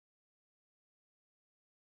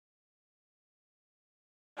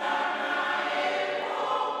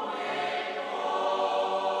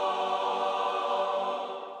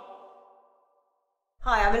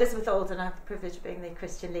I'm Elizabeth Alden. I have the privilege of being the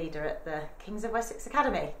Christian leader at the Kings of Wessex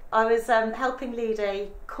Academy. I was helping lead a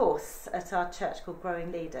course at our church called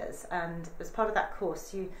Growing Leaders, and as part of that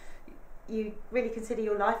course you really consider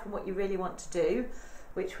your life and what you really want to do,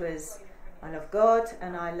 which was I love God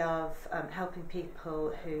and I love helping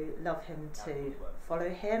people who love Him to follow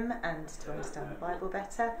Him and to understand the Bible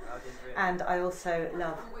better, and I also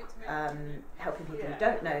love helping people who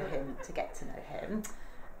don't know Him to get to know Him.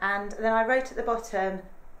 And then I wrote at the bottom,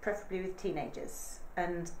 preferably with teenagers,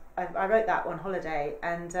 and I wrote that on holiday,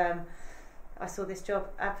 and I saw this job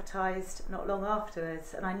advertised not long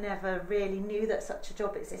afterwards, and I never really knew that such a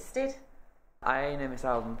job existed. I know Miss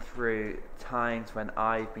Alden through times when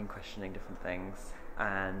I've been questioning different things,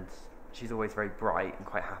 and she's always very bright and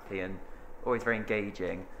quite happy and always very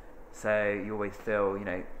engaging, so you always feel,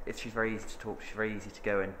 she's very easy to talk to, she's very easy to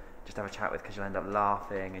go and just have a chat with, because you'll end up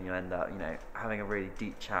laughing and you'll end up, having a really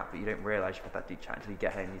deep chat, but you don't realise you've had that deep chat until you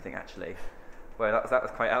get home and you think, actually, well, that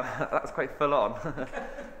was quite full on.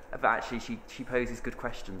 But actually, she poses good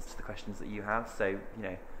questions to the questions that you have. So,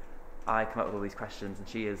 I come up with all these questions, and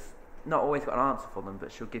she has not always got an answer for them,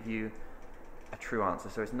 but she'll give you a true answer.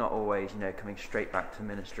 So it's not always, coming straight back to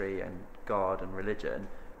ministry and God and religion.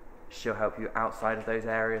 She'll help you outside of those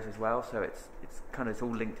areas as well. So it's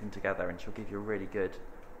all linked in together, and she'll give you a really good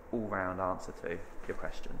all-round answer to your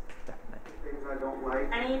question, definitely. Things I don't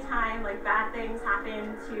like. Anytime bad things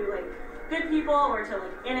happen to good people or to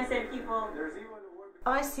innocent people.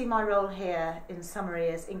 I see my role here in summary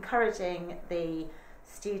as encouraging the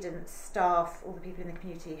students, staff, all the people in the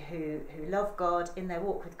community who love God in their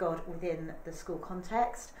walk with God within the school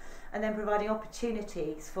context, and then providing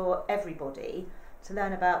opportunities for everybody to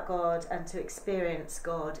learn about God and to experience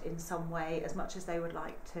God in some way as much as they would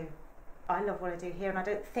like to. I love what I do here, and I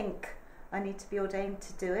don't think I need to be ordained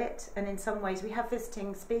to do it. And in some ways we have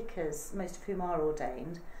visiting speakers, most of whom are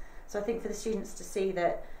ordained. So I think for the students to see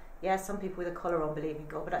that, some people with a collar on believe in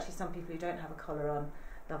God, but actually some people who don't have a collar on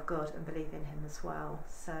love God and believe in Him as well.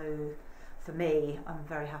 So for me, I'm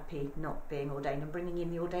very happy not being ordained and bringing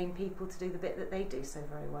in the ordained people to do the bit that they do so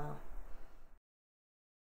very well.